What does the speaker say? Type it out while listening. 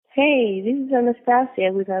Hey, this is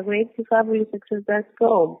Anastasia with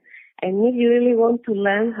AGreatToFabulous.com. And if you really want to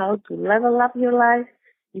learn how to level up your life,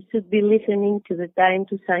 you should be listening to the Time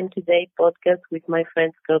to Shine Today podcast with my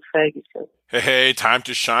friend Scott Ferguson. Hey, Time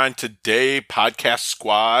to Shine Today podcast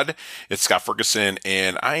squad. It's Scott Ferguson,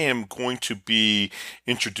 and I am going to be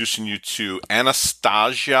introducing you to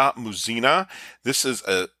Anastasia Muzina. This is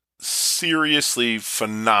a seriously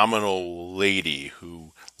phenomenal lady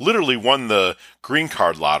who literally won the green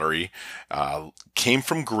card lottery, came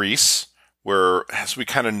from Greece, where, as we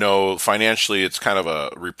kind of know, financially it's kind of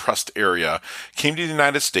a repressed area, came to the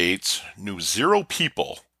United States, knew zero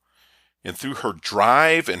people, and through her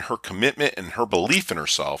drive and her commitment and her belief in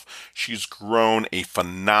herself, she's grown a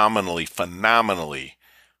phenomenally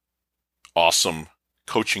awesome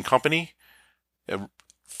coaching company, a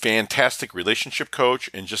fantastic relationship coach,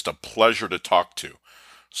 and just a pleasure to talk to.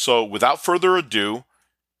 So without further ado,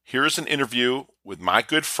 here's an interview with my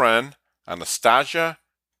good friend, Anastasia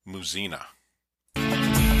Muzina.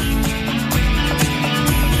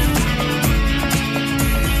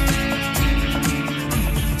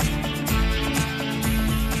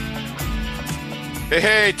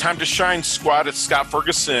 Hey, Time to Shine squad. It's Scott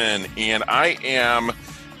Ferguson, and I am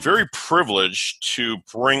very privileged to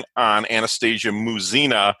bring on Anastasia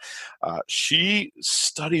Muzina. She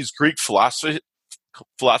studies Greek philosophy,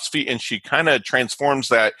 and she kind of transforms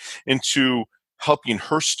that into helping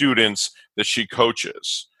her students that she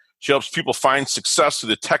coaches. She helps people find success through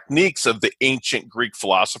the techniques of the ancient Greek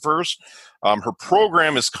philosophers. Her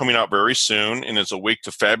program is coming out very soon and is Awake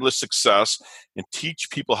to Fabulous Success, and teach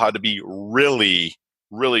people how to be really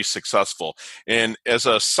successful. And as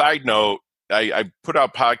a side note, I put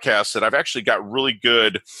out podcasts that I've actually got really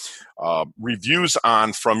good reviews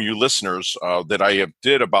on from you listeners that I have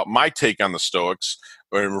did about my take on the Stoics,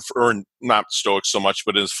 or not Stoics so much,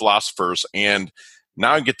 but as philosophers. And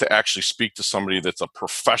now I get to actually speak to somebody that's a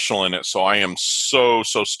professional in it. So I am so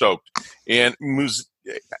stoked. And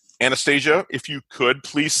Anastasia, if you could,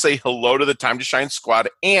 please say hello to the Time to Shine squad.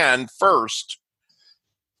 And first,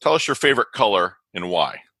 tell us your favorite color and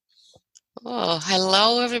why. Oh,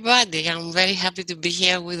 hello, everybody. I'm very happy to be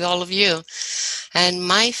here with all of you. And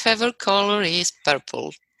my favorite color is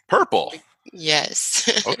purple. Purple? Yes.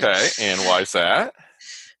 Okay, and why is that?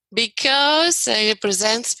 Because I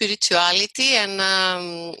represent spirituality, and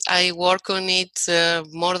I work on it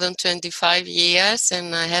more than 25 years,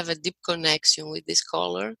 and I have a deep connection with this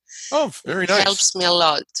color. Oh, very nice. It helps me a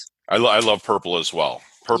lot. I love purple as well.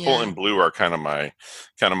 Purple and blue are kind of my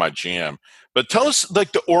jam. But tell us,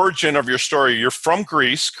 like, the origin of your story. You're from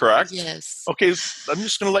Greece, correct? Yes. Okay, I'm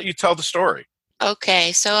just going to let you tell the story.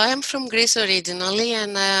 Okay, so I'm from Greece originally,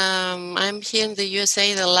 and I'm here in the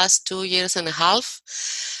USA the last 2 years and a half.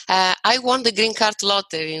 I won the green card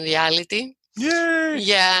lottery in reality. Yay!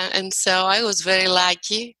 Yeah, and so I was very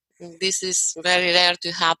lucky. This is very rare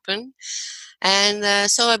to happen.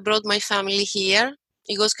 And so I brought my family here.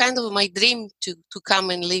 It was kind of my dream to come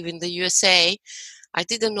and live in the USA. I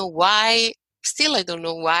didn't know why. Still, I don't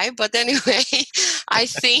know why, but anyway, I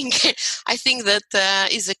think that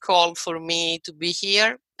is a call for me to be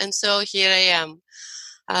here, and so here I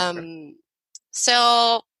am.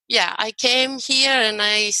 So yeah, I came here and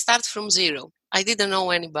I start from zero. I didn't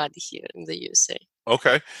know anybody here in the USA.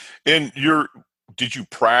 Okay, and did you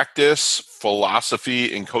practice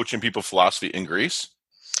philosophy and coaching people philosophy in Greece?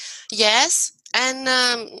 Yes, and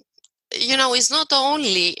it's not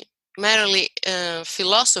only merely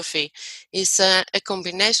philosophy. It's a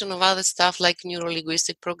combination of other stuff like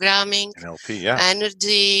neuro-linguistic programming, NLP, yeah,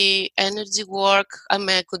 energy work. I'm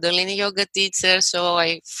a Kundalini yoga teacher, so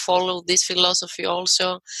I follow this philosophy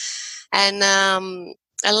also, and a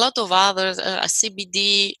lot of other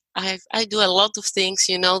CBD. I do a lot of things,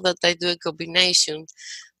 that I do a combination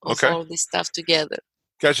of all this stuff together.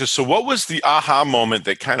 Gotcha. So what was the aha moment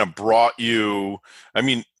that kind of brought you, I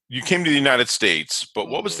mean, you came to the United States, but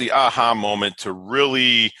what was the aha moment to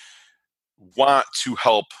really want to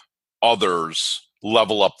help others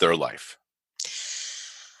level up their life?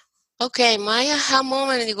 Okay, my aha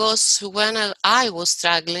moment was when I was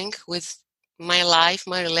struggling with my life,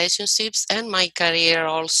 my relationships, and my career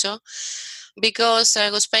also, because I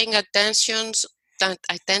was paying attention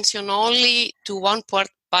only to one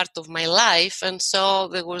part of my life, and so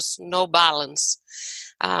there was no balance.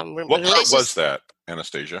 What part was that,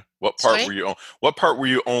 Anastasia? What part were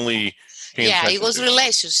you only paying attention to? It was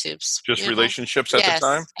relationships. Just relationships at the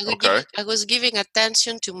time? I was giving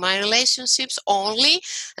attention to my relationships only,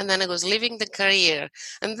 and then I was leaving the career.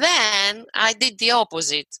 And then I did the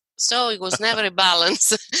opposite. So it was never a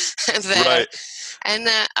balance there. Right. And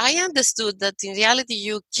I understood that in reality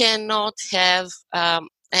you cannot have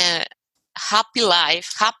happy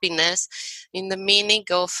life, happiness, in the meaning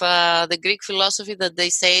of the Greek philosophy that they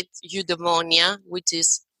said eudaimonia, which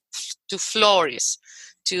is to flourish,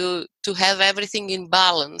 to have everything in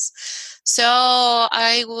balance. So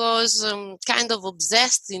I was kind of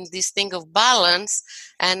obsessed in this thing of balance,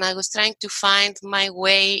 and I was trying to find my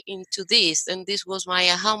way into this. And this was my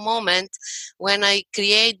aha moment when I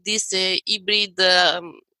create this hybrid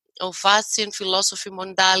of Asian philosophy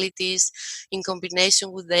modalities in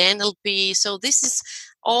combination with the NLP. So this is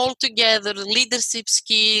all together, leadership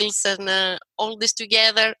skills and all this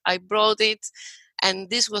together. I brought it.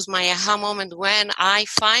 And this was my aha moment when I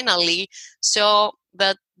finally saw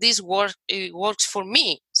that this works for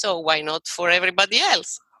me. So why not for everybody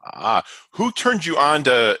else? Who turned you on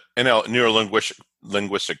to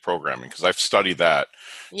neuro-linguistic programming? Because I've studied that.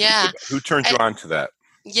 Yeah. Who turned you on to that?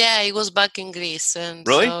 Yeah, it was back in Greece. And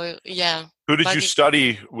really? So, yeah. Who did you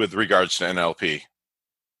study with regards to NLP?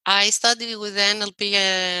 I studied with the NLP,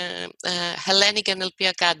 Hellenic NLP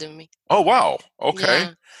Academy. Oh, wow. Okay.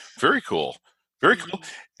 Yeah. Very cool. Very cool.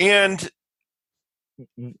 And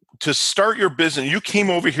to start your business, you came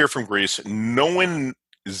over here from Greece knowing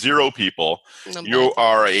zero people. You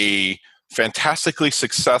are a fantastically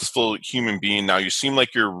successful human being now. You seem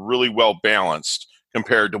like you're really well balanced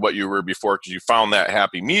compared to what you were before because you found that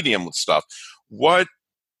happy medium with stuff. What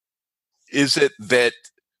is it that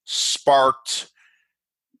sparked?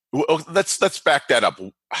 Well, let's back that up.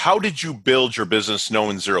 How did you build your business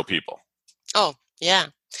knowing zero people? Oh, yeah.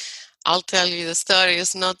 I'll tell you the story.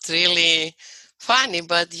 It's not really funny,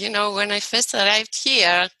 but when I first arrived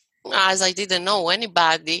here, as I didn't know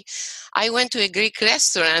anybody, I went to a Greek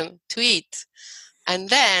restaurant to eat, and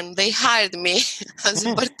then they hired me as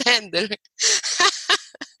a bartender.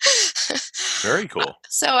 Very cool.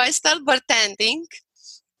 So I started bartending,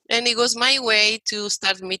 and it was my way to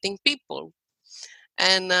start meeting people.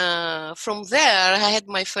 And from there, I had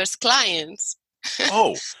my first clients.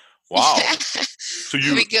 Oh, wow. Yeah. So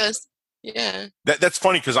because yeah. That's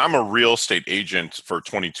funny because I'm a real estate agent for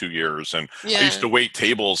 22 years, and I used to wait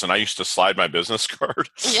tables, and I used to slide my business card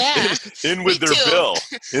in with their bill.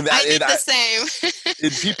 And I did the same.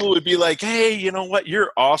 And people would be like, "Hey, you know what?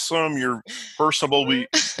 You're awesome. You're personable. We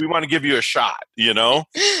want to give you a shot."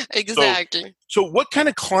 Exactly. So what kind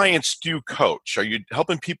of clients do you coach? Are you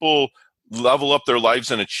helping people level up their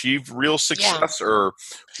lives and achieve real success, or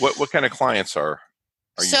what kind of clients are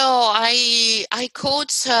you? So I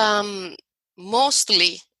coach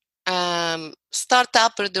mostly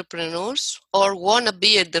startup entrepreneurs or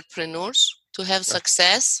wannabe entrepreneurs to have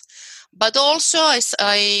success, but also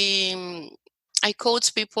I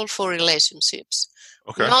coach people for relationships.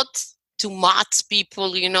 Okay. Not to match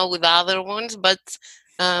people, with other ones, but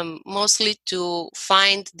mostly to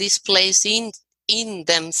find this place in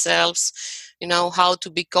themselves, how to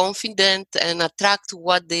be confident and attract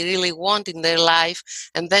what they really want in their life,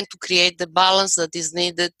 and then to create the balance that is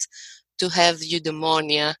needed to have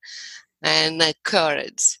eudaimonia and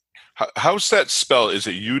courage. How's that spelled? Is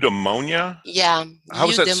it eudaimonia? Yeah,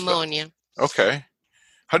 how's eudaimonia. Okay.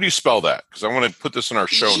 How do you spell that? Because I want to put this in our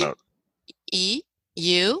show note.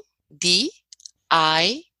 AIMONIA.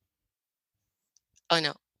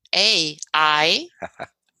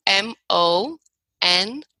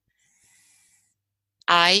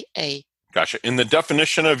 Gotcha. And the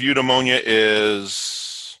definition of eudaimonia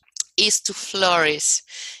is to flourish.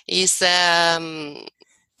 Is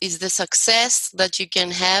the success that you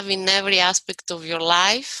can have in every aspect of your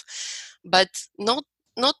life, but not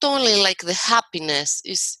only like the happiness.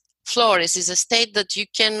 Is flourish is a state that you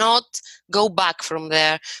cannot go back from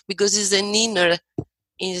there, because it's an inner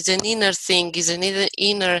thing, is an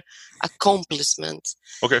inner accomplishment.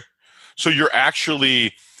 Okay. So you're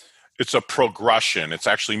actually, it's a progression. It's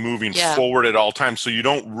actually moving forward at all times. So you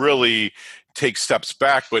don't really take steps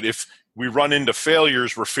back, but if we run into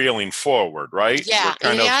failures, we're failing forward, right? Yeah.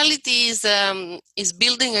 In reality is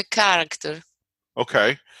building a character.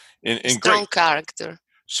 Okay. Strong character.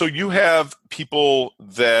 So you have people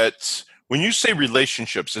that, when you say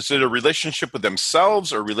relationships, is it a relationship with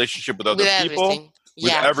themselves or a relationship with other people? Everything.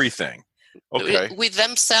 With everything. Okay. With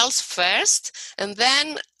themselves first, and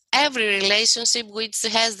then every relationship which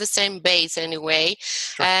has the same base anyway,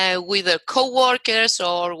 with the co-workers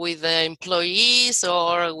or with the employees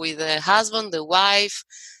or with the husband, the wife,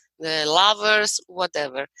 the lovers,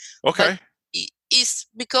 whatever. Okay. But it's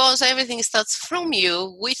because everything starts from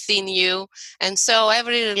you, within you, and so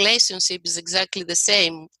every relationship is exactly the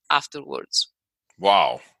same afterwards.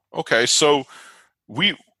 Wow. Okay. So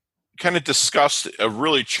kind of discussed a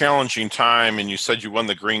really challenging time, and you said you won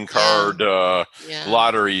the green card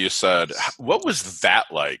lottery. You said, what was that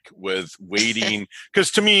like with waiting?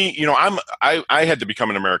 Because to me, I had to become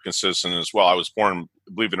an American citizen as well. I was born,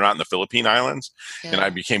 believe it or not, in the Philippine Islands, and I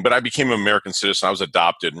became an American citizen. I was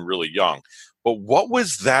adopted and really young. But what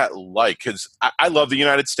was that like? Because I love the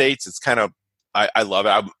United States. It's kind of, I love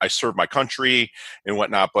it. I serve my country and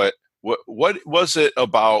whatnot. But what was it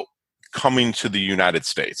about coming to the United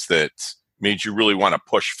States that made you really want to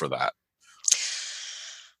push for that?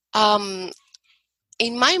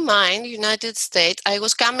 In my mind, United States, I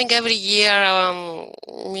was coming every year,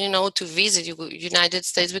 to visit United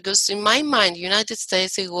States, because in my mind, United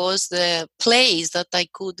States, it was the place that I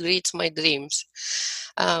could reach my dreams.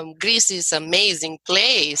 Greece is an amazing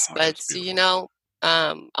place, but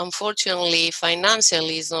unfortunately,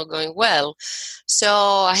 financially, it's not going well. So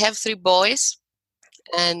I have 3 boys,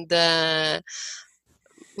 and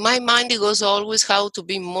my mind goes always how to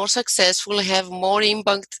be more successful, have more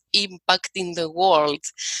impact in the world,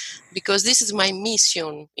 because this is my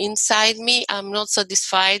mission. Inside me, I'm not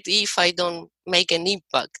satisfied if I don't make an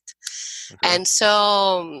impact. Okay. And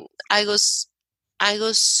so I was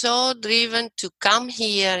so driven to come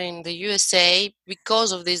here in the USA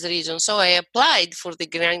because of this reason. So I applied for the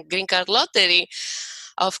green card lottery.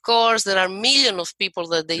 Of course, there are millions of people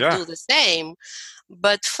that they do the same.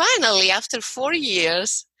 But finally, after 4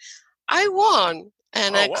 years, I won.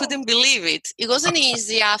 And I couldn't believe it. It wasn't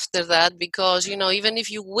easy after that, because, even if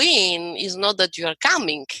you win, it's not that you are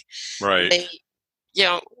coming. Right.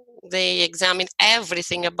 They examine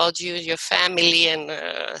everything about you, your family, and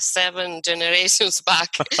 7 generations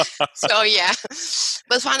back. So,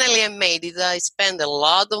 But finally, I made it. I spent a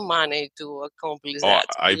lot of money to accomplish that.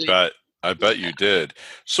 I bet you did.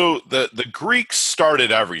 So the Greeks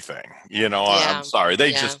started everything. I'm sorry.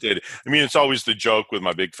 They just did. I mean, it's always the joke with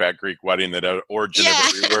my big fat Greek wedding that origin of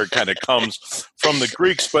every word kind of comes from the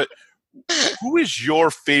Greeks. But who is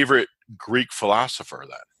your favorite Greek philosopher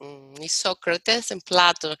then? It's Socrates and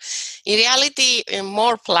Plato. In reality,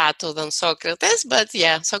 more Plato than Socrates, but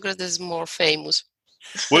Socrates is more famous.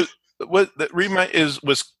 Was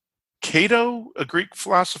Cato a Greek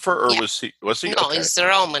philosopher, or was he? No, okay. He's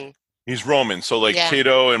Roman. He's Roman. So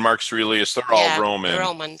Cato and Marcus Aurelius, they're all Roman.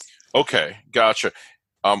 Romans. Okay, gotcha.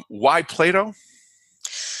 Why Plato?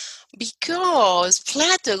 Because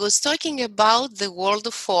Plato was talking about the world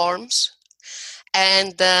of forms,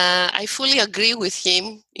 and I fully agree with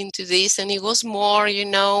him into this, and he was more,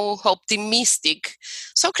 optimistic.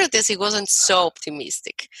 Socrates, he wasn't so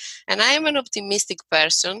optimistic, and I am an optimistic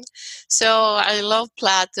person, so I love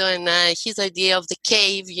Plato and his idea of the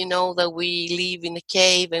cave, that we live in a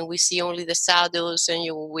cave and we see only the shadows, and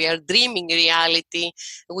we are dreaming reality,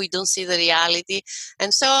 we don't see the reality.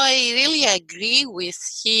 And so I really agree with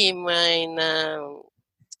him in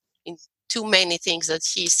too many things that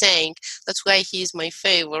he's saying. That's why he's my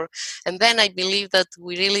favorite. And then I believe that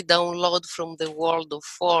we really download from the world of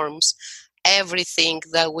forms everything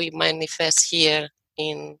that we manifest here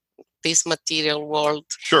in this material world.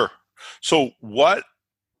 Sure. So what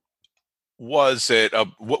was it?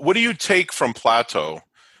 What do you take from Plato?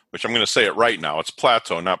 Which I'm going to say it right now. It's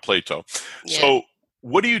Plato, not Plato. Yeah. So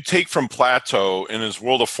what do you take from Plato in his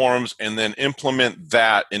world of forms, and then implement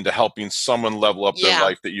that into helping someone level up their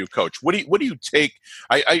life that you coach? What do you take?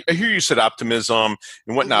 I hear you said optimism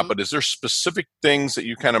and whatnot, but is there specific things that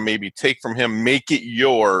you kind of maybe take from him, make it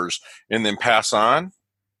yours, and then pass on?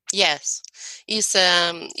 Yes,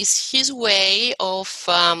 it's his way of,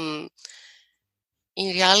 in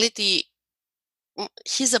reality,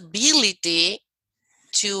 his ability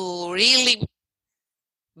to really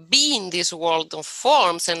be in this world of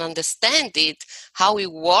forms and understand it, how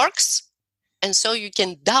it works, and so you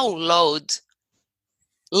can download,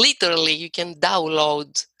 literally you can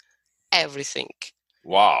download everything.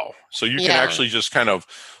 Wow. So you can actually just kind of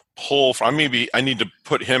pull from, maybe I need to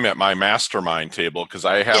put him at my mastermind table, because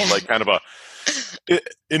I have like kind of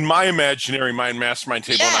in my imaginary mind mastermind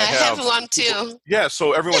table, and I have one too. Yeah,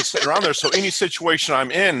 so everyone's sitting around there, so any situation I'm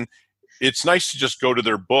in, it's nice to just go to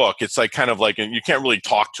their book. It's like kind of like, and you can't really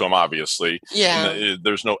talk to them, obviously. Yeah.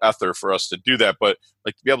 There's no ether for us to do that, but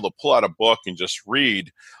like to be able to pull out a book and just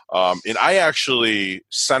read. And I actually,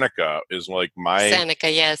 Seneca is like my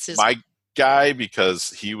guy,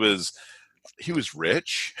 because he was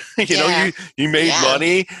rich. He made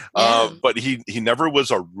money, but he never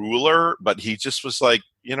was a ruler. But he just was like,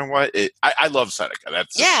 you know what? I love Seneca.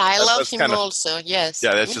 I love him kinda, also. Yes.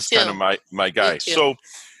 Yeah, that's just kind of my guy. So.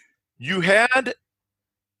 You had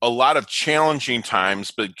a lot of challenging times,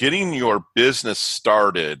 but getting your business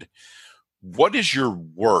started, what is your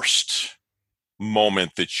worst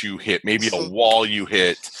moment that you hit, maybe a wall you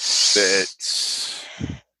hit that...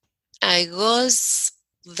 I was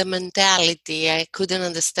the mentality. I couldn't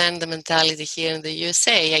understand the mentality here in the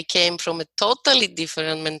USA. I came from a totally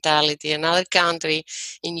different mentality, another country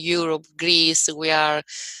in Europe, Greece. We are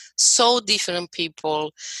so different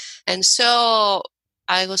people. And so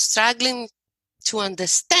I was struggling to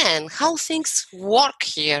understand how things work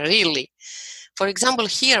here, really. For example,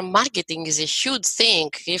 here, marketing is a huge thing.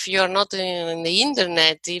 If you're not in the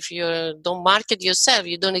internet, if you don't market yourself,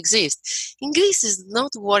 you don't exist. In Greece, it's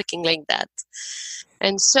not working like that.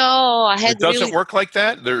 And so I had It doesn't really... work like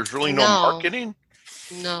that? There's really no marketing?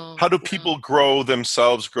 No. How do people grow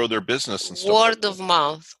themselves, grow their business and stuff? Word of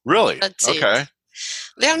mouth. Really? That's okay. it.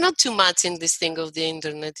 They are not too much in this thing of the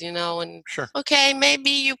internet, and sure. Okay, maybe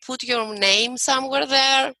you put your name somewhere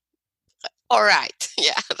there. All right.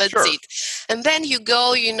 Yeah, that's sure. it. And then you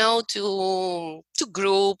go, to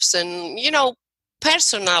groups and,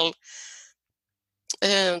 personal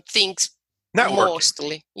things Networking.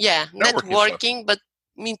 mostly. Yeah, networking, but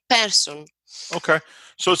in person. Okay.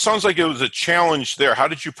 So it sounds like it was a challenge there. How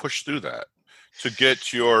did you push through that to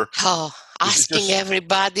get your... asking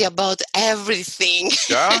everybody about everything.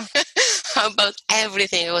 Yeah? About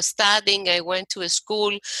everything. I was studying. I went to a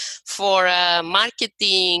school for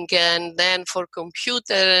marketing and then for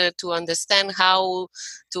computer to understand how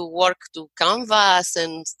to work to Canvas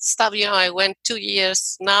and stuff. I went 2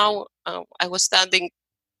 years. Now I was studying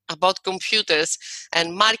about computers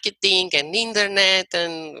and marketing and internet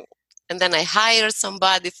and then I hired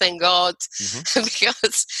somebody, thank God,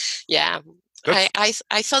 because,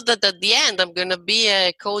 I thought that at the end I'm going to be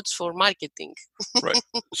a coach for marketing. Right.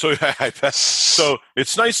 So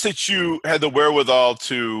it's nice that you had the wherewithal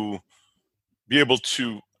to be able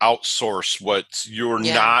to outsource what you're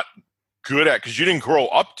not good at, because you didn't grow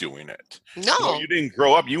up doing it. No. You didn't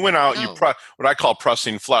grow up. You went out, what I call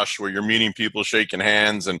pressing flesh, where you're meeting people, shaking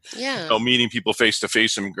hands, and meeting people face to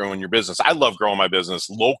face and growing your business. I love growing my business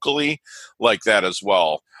locally like that as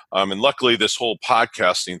well. And luckily, this whole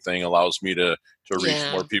podcasting thing allows me to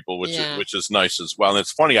reach more people, which is nice as well. And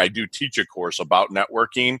it's funny, I do teach a course about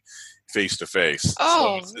networking face to face.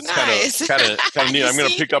 Oh, so it's nice. kind of neat. I'm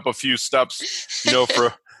going to pick up a few steps,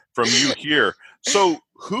 from you here. So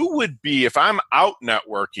who would be, if I'm out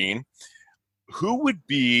networking, who would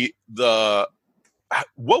be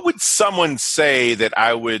what would someone say that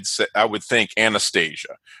I would think,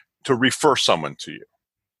 Anastasia, to refer someone to you?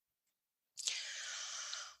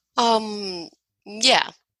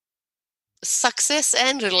 Success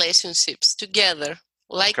and relationships together.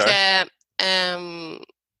 Like,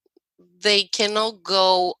 they cannot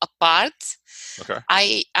go apart. Okay.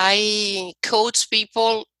 I coach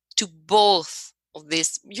people to both of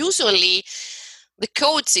this. Usually, the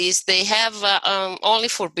coaches, they have only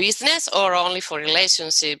for business or only for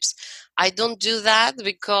relationships. I don't do that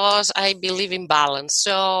because I believe in balance.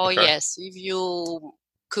 So yes, if you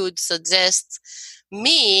could suggest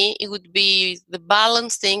me, it would be the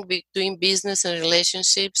balance thing between business and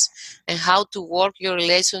relationships, and how to work your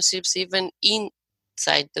relationships even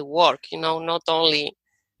inside the work, not only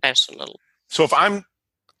personal. So if I'm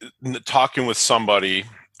talking with somebody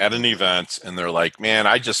at an event and they're like, man,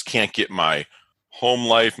 I just can't get my home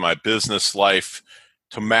life, my business life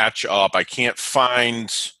to match up. I can't find,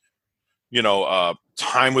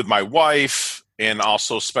 time with my wife and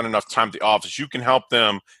also spend enough time at the office. You can help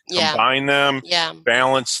them combine them,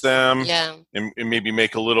 balance them, and maybe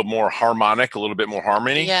make a little more harmonic, a little bit more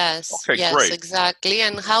harmony. Yes. Okay, yes, great. Exactly.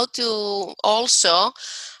 And how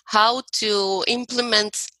to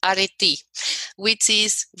implement arete, which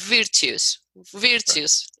is virtues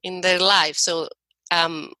in their life. So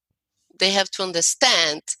they have to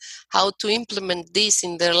understand how to implement this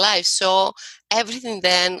in their life. So everything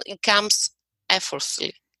then it comes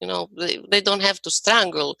effortlessly. They don't have to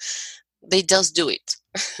strangle. They just do it.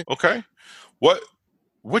 Okay.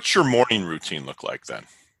 What's your morning routine look like then?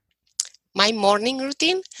 My morning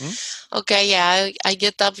routine? Okay, I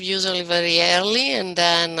get up usually very early, and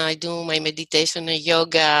then I do my meditation and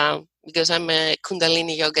yoga, because I'm a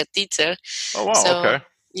Kundalini yoga teacher. Oh, wow, okay.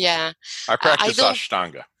 Yeah. I practice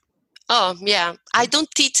Ashtanga. Oh, yeah. I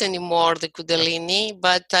don't teach anymore the Kundalini,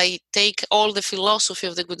 but I take all the philosophy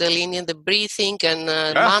of the Kundalini and the breathing and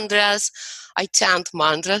mantras. I chant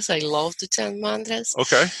mantras. I love to chant mantras.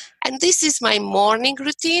 Okay. And this is my morning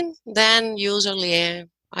routine. Then usually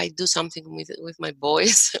I do something with my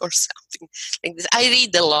boys or something like this. I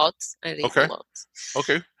read a lot.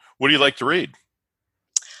 Okay. What do you like to read?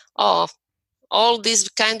 Oh, all these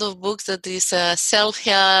kind of books that is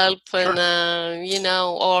self-help and,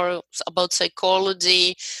 or about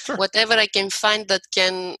psychology, whatever I can find that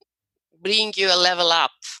can bring you a level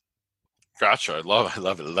up. Gotcha. I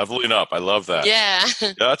love it. Leveling up. I love that. Yeah.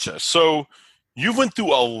 Gotcha. So you went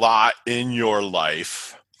through a lot in your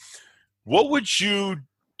life. What would you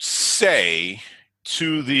say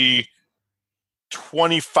to the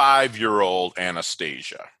 25-year-old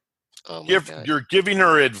Anastasia? Oh my God. You're giving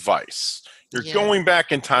her advice. You're going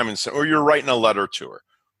back in time or you're writing a letter to her.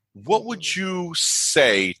 What would you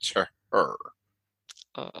say to her?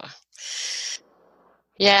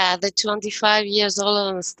 Yeah, the 25 years old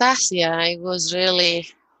Anastasia, I was really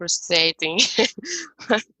frustrating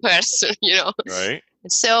person, Right.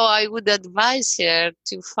 So I would advise her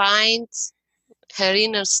to find her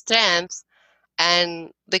inner strength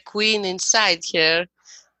and the queen inside her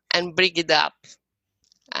and bring it up.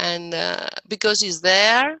 And because it's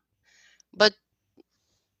there, but,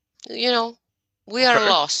 we are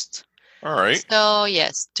lost. All right. So,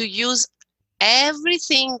 yes, to use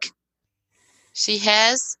everything she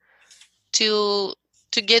has to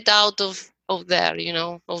get out of there,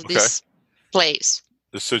 of this place.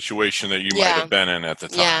 The situation that you might have been in at the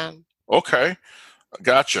time. Yeah. Okay.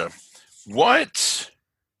 Gotcha. What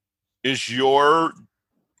is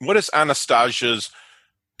Anastasia's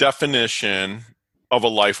definition of a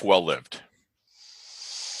life well lived?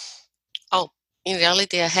 Oh, in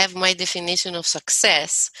reality, I have my definition of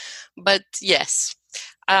success, but yes,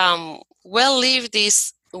 well lived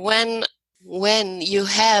is when you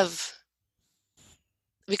have,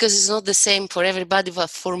 because it's not the same for everybody, but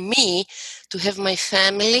for me, to have my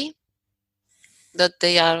family, that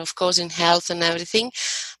they are, of course, in health and everything,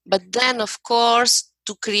 but then, of course,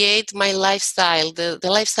 to create my lifestyle, the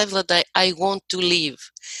lifestyle that I want to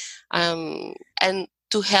live, and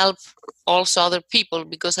to help also other people,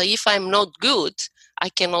 because if I'm not good, I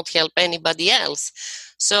cannot help anybody else.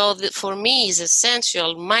 So for me, it's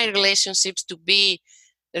essential, my relationships to be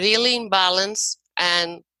really in balance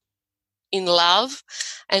and in love,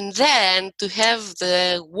 and then to have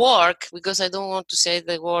the work, because I don't want to say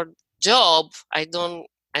the word job, I don't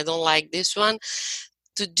like this one,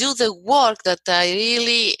 to do the work that I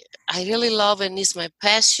really love and is my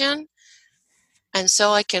passion, and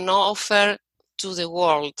so I can offer to the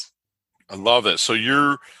world. I love it. So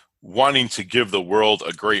you're wanting to give the world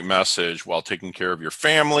a great message while taking care of your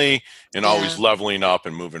family and always leveling up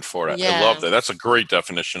and moving forward. I love that. That's a great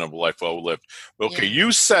definition of a life well lived. Okay,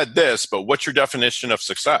 you said this, but what's your definition of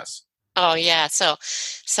success? Oh, yeah. So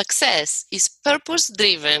success is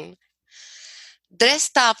purpose-driven,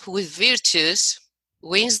 dressed up with virtues,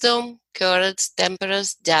 wisdom, courage,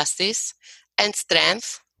 temperance, justice, and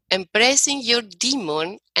strength, embracing your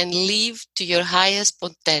demon and live to your highest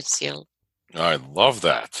potential. I love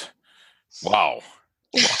that. Wow.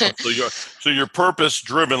 So your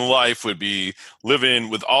purpose-driven life would be living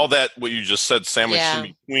with all that, what you just said, sandwiched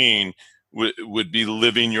in between, would be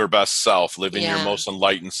living your best self, living your most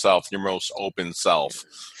enlightened self, your most open self,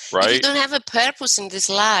 right? If you don't have a purpose in this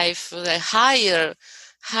life, a higher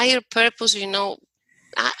purpose,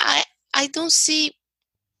 I don't see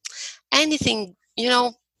anything,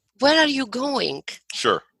 where are you going?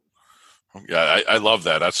 Sure. Yeah, I love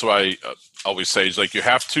that. That's why I always say, is like, you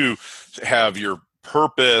have to have your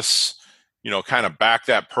purpose, kind of back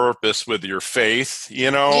that purpose with your faith,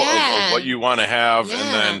 of what you want to have, and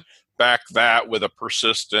then back that with a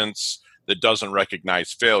persistence that doesn't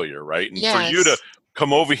recognize failure, right? And for you to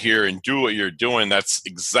come over here and do what you're doing, that's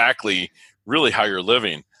exactly really how you're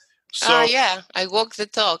living. So I walk the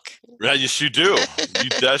talk. Yes, you do.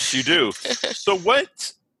 Yes, you do. So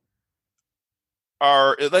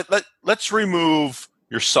let's remove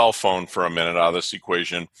your cell phone for a minute out of this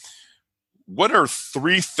equation. What are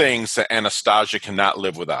 3 things that Anastasia cannot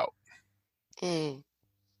live without?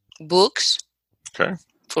 Books. Okay.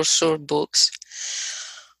 For sure, books.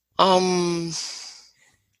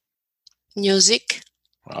 Music.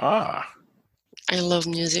 I love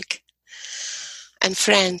music. And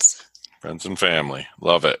friends. Friends and family.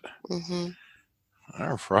 Love it. Mm-hmm.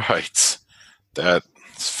 All right.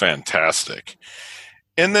 That's fantastic.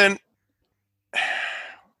 And then,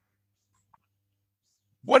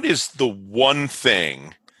 what is the one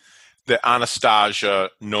thing that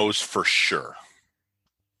Anastasia knows for sure?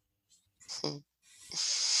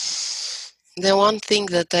 The one thing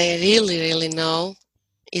that I really, really know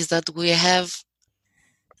is that we have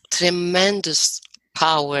tremendous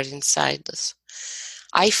power inside us.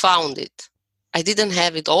 I found it. I didn't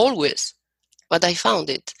have it always, but I found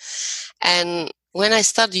it. And when I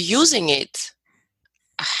started using it,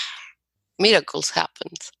 miracles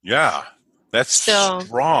happened. Yeah, that's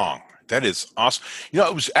strong. That is awesome. I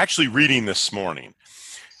was actually reading this morning.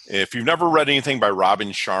 If you've never read anything by Robin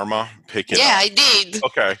Sharma, pick it up. Yeah, I did.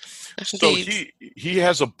 Okay. So he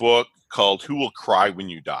has a book called Who Will Cry When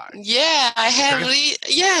You Die? Yeah, I have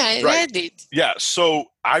I read it. Yeah, so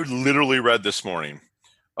I literally read this morning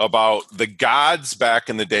about the gods back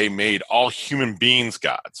in the day made all human beings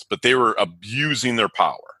gods, but they were abusing their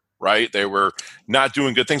power, right? They were not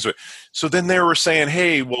doing good things with it. So then they were saying,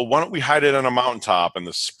 hey, well, why don't we hide it on a mountaintop? And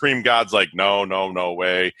the supreme god's like, no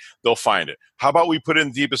way. They'll find it. How about we put it in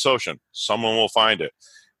the deepest ocean? Someone will find it.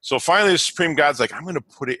 So finally, the supreme god's like, I'm going to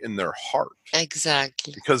put it in their heart.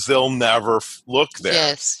 Exactly. Because they'll never look there.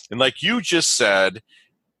 Yes. And like you just said,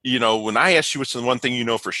 when I asked you what's the one thing you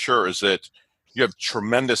know for sure is that you have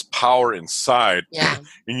tremendous power inside. Yeah.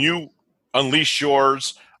 And you unleash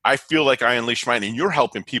yours. I feel like I unleash mine, and you're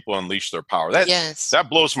helping people unleash their power. That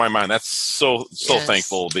blows my mind. That's so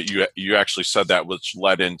thankful that you actually said that, which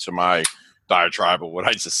led into my diatribe of what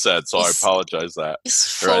I just said. So I apologize that. It's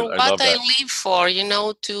for what I live for,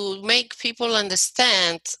 to make people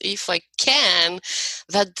understand, if I can,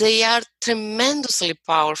 that they are tremendously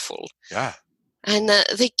powerful. Yeah. And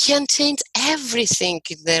they can change everything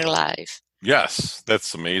in their life. Yes,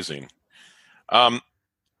 that's amazing.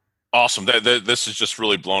 Awesome. This has just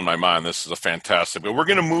really blown my mind. This is a fantastic. But we're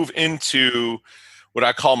going to move into what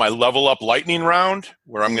I call my level up lightning round,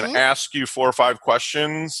 where I'm going to ask you 4 or 5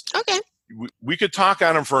 questions. Okay. We could talk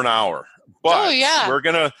on them for an hour, but I'm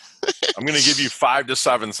going to give you 5 to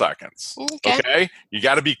 7 seconds. Okay? You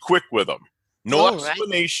got to be quick with them. No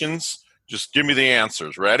explanations. Right. Just give me the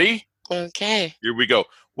answers. Ready? Okay. Here we go.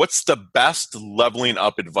 What's the best leveling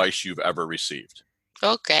up advice you've ever received?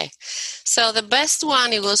 Okay. So the best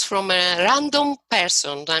one, it was from a random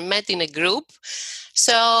person I met in a group.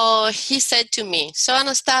 So he said to me, so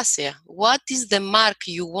Anastasia, what is the mark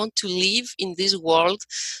you want to leave in this world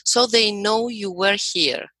so they know you were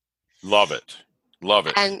here? Love it. Love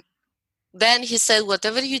it. And then he said,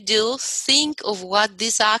 whatever you do, think of what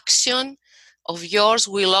this action of yours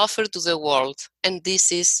will offer to the world. And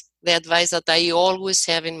this is the advice that I always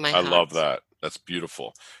have in my heart. I love that. That's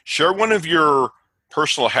beautiful. Share one of your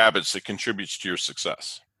personal habits that contributes to your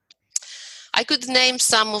success. I could name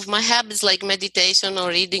some of my habits like meditation or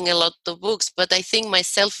reading a lot of books, but I think my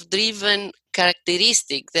self-driven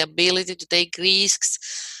characteristic, the ability to take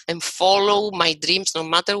risks and follow my dreams no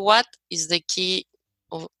matter what, is the key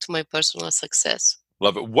to my personal success.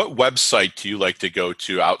 Love it. What website do you like to go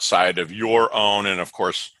to outside of your own and, of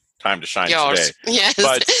course, Time to Shine Yours. Today? Yes.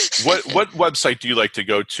 But what website do you like to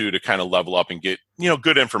go to kind of level up and get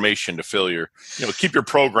good information to fill your keep your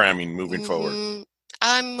programming moving forward?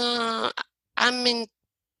 I'm in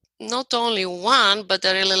not only one, but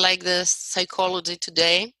I really like the Psychology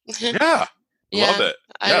Today. Yeah, love it.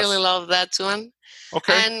 I really love that one.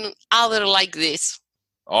 Okay. And other like this.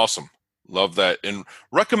 Awesome, love that. And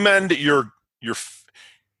recommend you're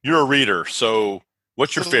a reader. So,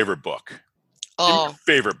 what's your favorite book? Oh,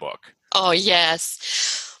 favorite book. Oh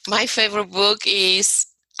yes, my favorite book is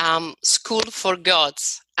School for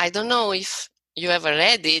Gods. I don't know if you ever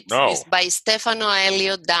read it. No. It's by Stefano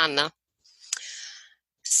Elio Danna.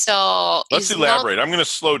 So let's elaborate. I'm going to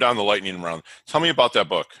slow down the lightning round. Tell me about that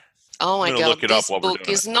book. Oh my God, this book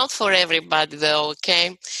is not for everybody though,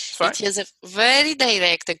 okay? It has a very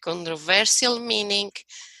direct and controversial meaning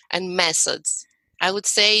and methods. I would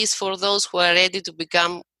say it's for those who are ready to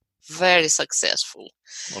become very successful.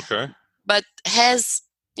 Okay. But has,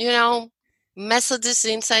 messages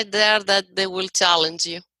inside there that they will challenge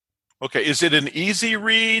you. Okay. Is it an easy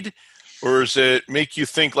read? Or does it make you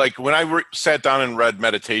think, like when I sat down and read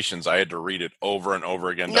Meditations, I had to read it over and over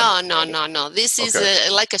again? No. This is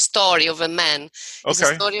like a story of a man. It's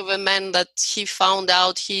a story of a man that he found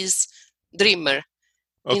out his dreamer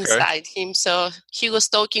inside him. So he was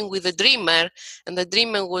talking with the dreamer, and the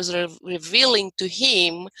dreamer was revealing to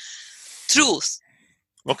him truth.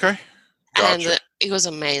 Okay. Gotcha. And it was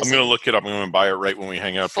amazing. I'm going to look it up. I'm going to buy it right when we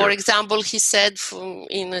hang up. For example, he said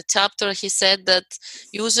in a chapter, he said that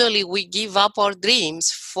usually we give up our dreams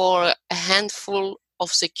for a handful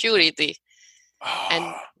of security.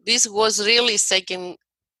 And this was really second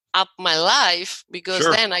up my life because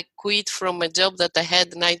then I quit from a job that I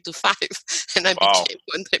had 9 to 5 and I became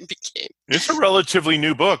what I became. It's a relatively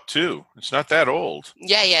new book too. It's not that old.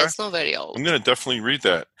 Yeah, it's not very old. I'm going to definitely read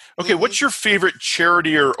that. Okay, what's your favorite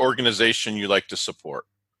charity or organization you like to support?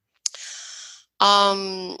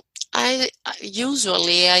 I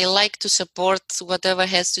usually like to support whatever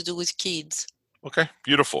has to do with kids. Okay,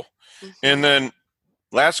 beautiful. And then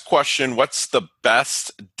last question, what's the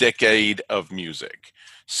best decade of music?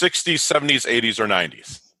 60s, 70s, 80s, or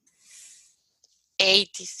 90s?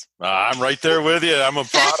 80s. I'm right there with you. I'm a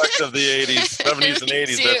product of the 80s, 70s, and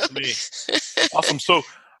 80s. That's me. Awesome. So,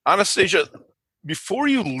 Anastasia, before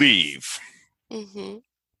you leave,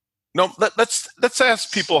 No, let's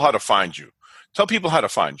ask people how to find you. Tell people how to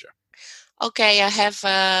find you. Okay, I have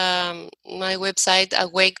my website,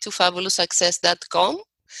 awaketofabuloussuccess.com,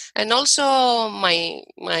 and also my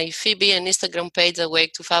Phoebe and Instagram page,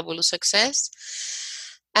 Awake to Fabulous Success,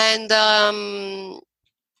 and then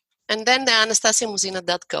the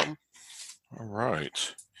AnastasiaMuzina.com. All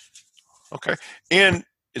right. Okay. And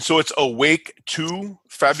so it's Awake to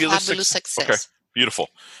Fabulous Success. Okay. Beautiful.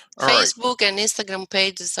 All Facebook and Instagram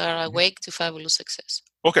pages are Awake to Fabulous Success.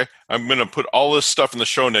 Okay. I'm going to put all this stuff in the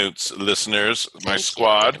show notes, listeners, my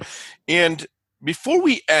squad. And before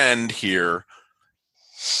we end here,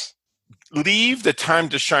 leave the Time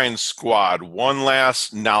to Shine squad one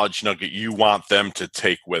last knowledge nugget you want them to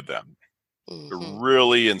take with them. To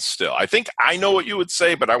really instill. I think I know what you would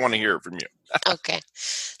say, but I want to hear it from you. Okay.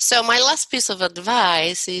 So my last piece of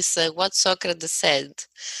advice is what Socrates said.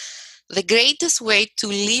 The greatest way to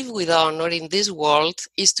live with honor in this world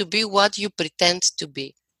is to be what you pretend to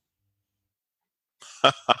be.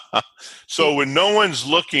 So when no one's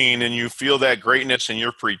looking and you feel that greatness and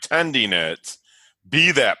you're pretending it,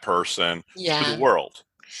 be that person to the world.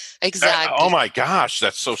 Exactly. Oh my gosh,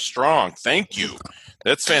 that's so strong. Thank you.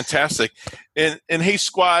 That's fantastic. And hey,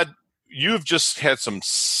 squad, you've just had some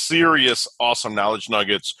serious, awesome knowledge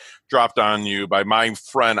nuggets dropped on you by my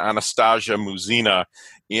friend Anastasia Muzina.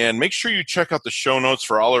 And make sure you check out the show notes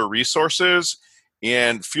for all her resources.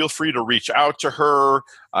 And feel free to reach out to her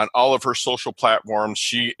on all of her social platforms.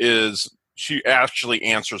 She actually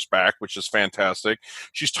answers back, which is fantastic.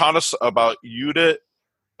 She's taught us about eudaimonia.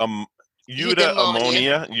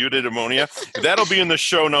 That'll be in the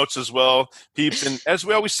show notes as well, peeps. And as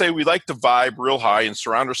we always say, we like to vibe real high and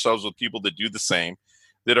surround ourselves with people that do the same,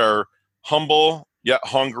 that are humble yet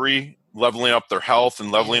hungry, leveling up their health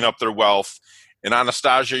and leveling up their wealth. And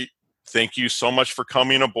Anastasia, thank you so much for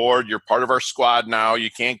coming aboard. You're part of our squad now. You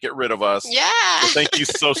can't get rid of us. Yeah. So thank you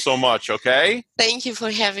so much, okay? Thank you for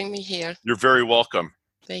having me here. You're very welcome.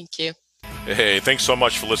 Thank you. Hey, thanks so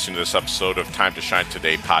much for listening to this episode of Time to Shine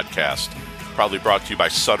Today podcast. Proudly brought to you by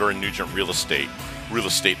Sutter & Nugent Real Estate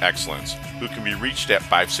Excellence, who can be reached at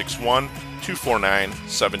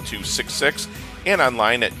 561-249-7266 and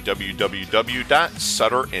online at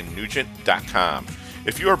www.sutterandnugent.com.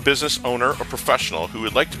 If you're a business owner or professional who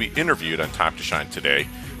would like to be interviewed on Time to Shine Today,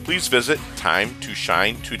 please visit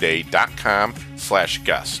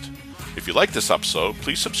timetoshinetoday.com/guest. If you like this episode,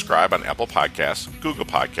 please subscribe on Apple Podcasts, Google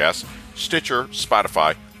Podcasts, Stitcher,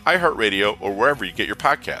 Spotify, iHeartRadio, or wherever you get your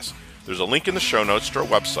podcasts. There's a link in the show notes to our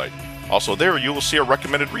website. Also there, you will see our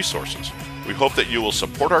recommended resources. We hope that you will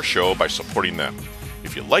support our show by supporting them.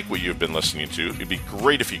 If you like what you've been listening to, it'd be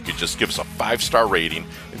great if you could just give us a 5-star rating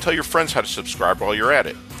and tell your friends how to subscribe while you're at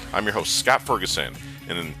it. I'm your host, Scott Ferguson,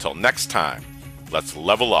 and until next time, let's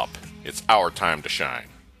level up. It's our time to shine.